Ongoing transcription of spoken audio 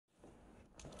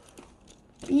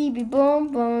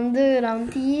비비봄봄드럼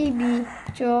TV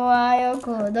좋아요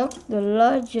구독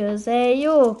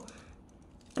눌러주세요.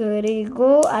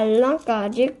 그리고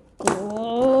알람까지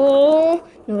꼭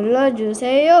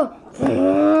눌러주세요.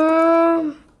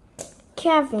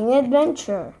 Camping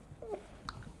adventure.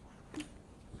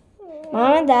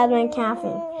 Mom and Dad went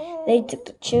camping. They took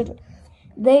the children.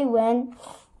 They went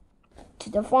to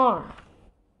the farm.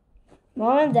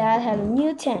 Mom and Dad had a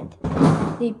new tent.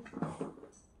 They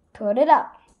put it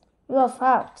up. Wolf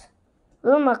out.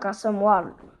 Wilma got some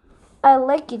water. I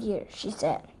like it here, she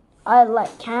said. I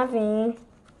like camping.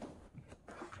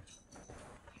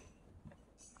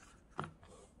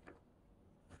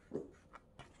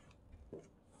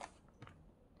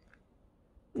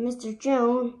 Mr.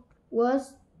 Jones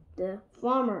was the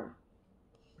farmer.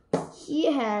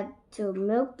 He had to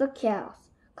milk the cows.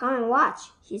 Come and watch,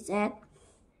 he said.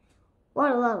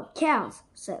 What a lot of cows,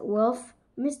 said Wolf.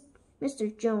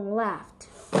 Mr. Jones laughed.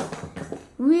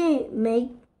 We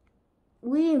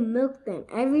milk them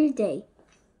every day,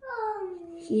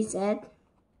 he said.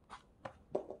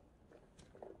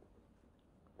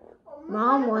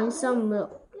 Mom wanted some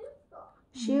milk.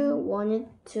 She went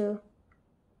to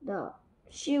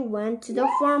the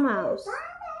farmhouse.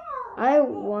 I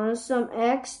want some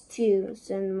eggs too,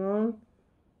 said Mom.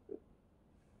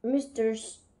 Mr.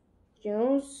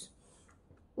 Jones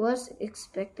was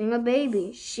expecting a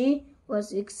baby. She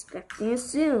was expecting it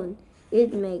soon.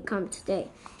 It may come today,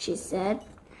 she said.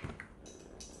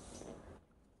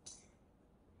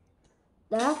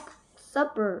 Duck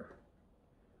supper.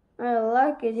 I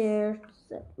like it here,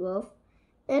 said Wolf.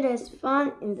 It is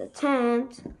fun in the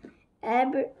tent.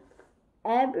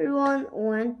 Everyone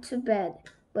went to bed,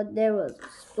 but there was a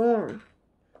storm.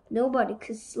 Nobody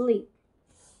could sleep.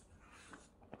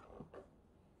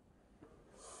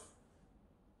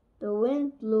 The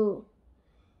wind blew.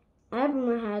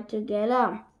 Everyone had to get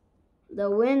up. The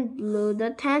wind blew the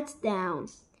tents down.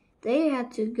 They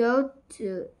had to go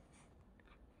to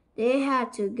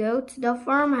the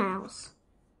farmhouse.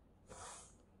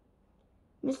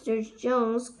 Mr.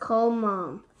 Jones called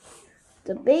Mom.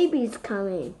 The baby's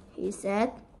coming, he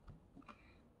said.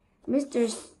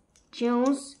 Mr.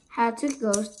 Jones had to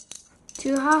go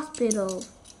to hospital.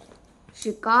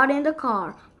 She got in the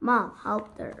car. Mom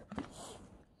helped her.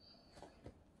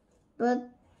 But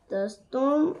the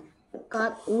storm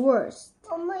got worse.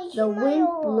 The wind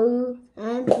blew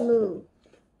and blew.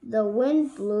 The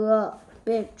wind blew a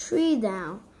big tree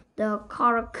down. The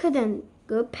car couldn't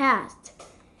go past.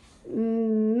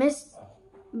 Mr.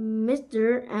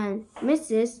 and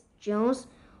Mrs. Jones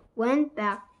went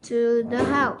back to the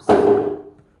house.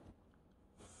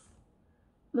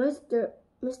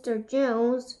 Mr.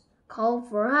 Jones called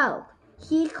for help.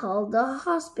 He called the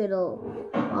hospital.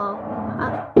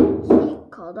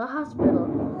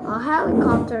 A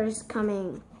helicopter is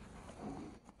coming,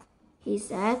 he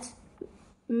said.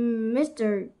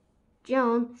 Mr.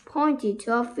 Jones pointed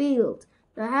to a field.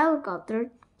 The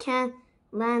helicopter can't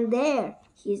land there,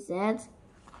 he said.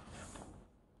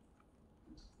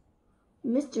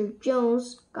 Mr.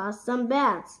 Jones got some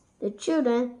bags. The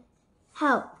children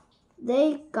helped.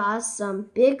 They got some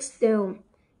big stone.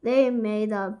 They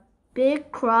made a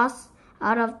big cross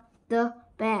out of the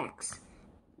bags.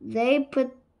 They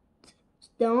put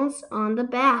stones on the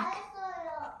back.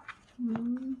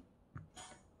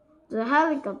 The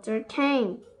helicopter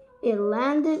came. It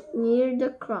landed near the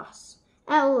cross.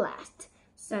 At last,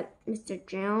 said Mr.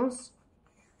 Jones.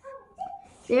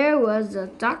 There was a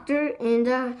doctor in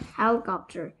the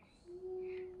helicopter.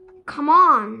 Come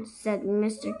on, said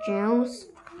Mr. Jones.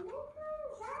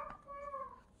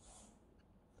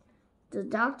 The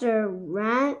doctor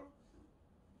ran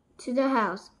to the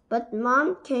house, but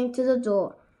Mom came to the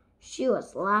door. She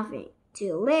was laughing.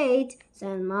 Too late,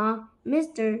 said Mom.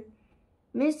 Mrs.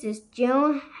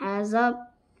 Jones has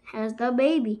the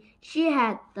baby. She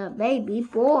had the baby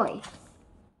boy.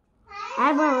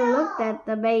 Everyone looked at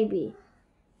the baby.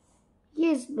 He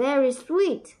is very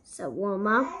sweet, said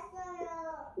Wilma.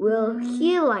 Will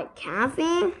he like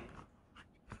camping?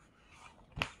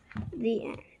 The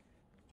end.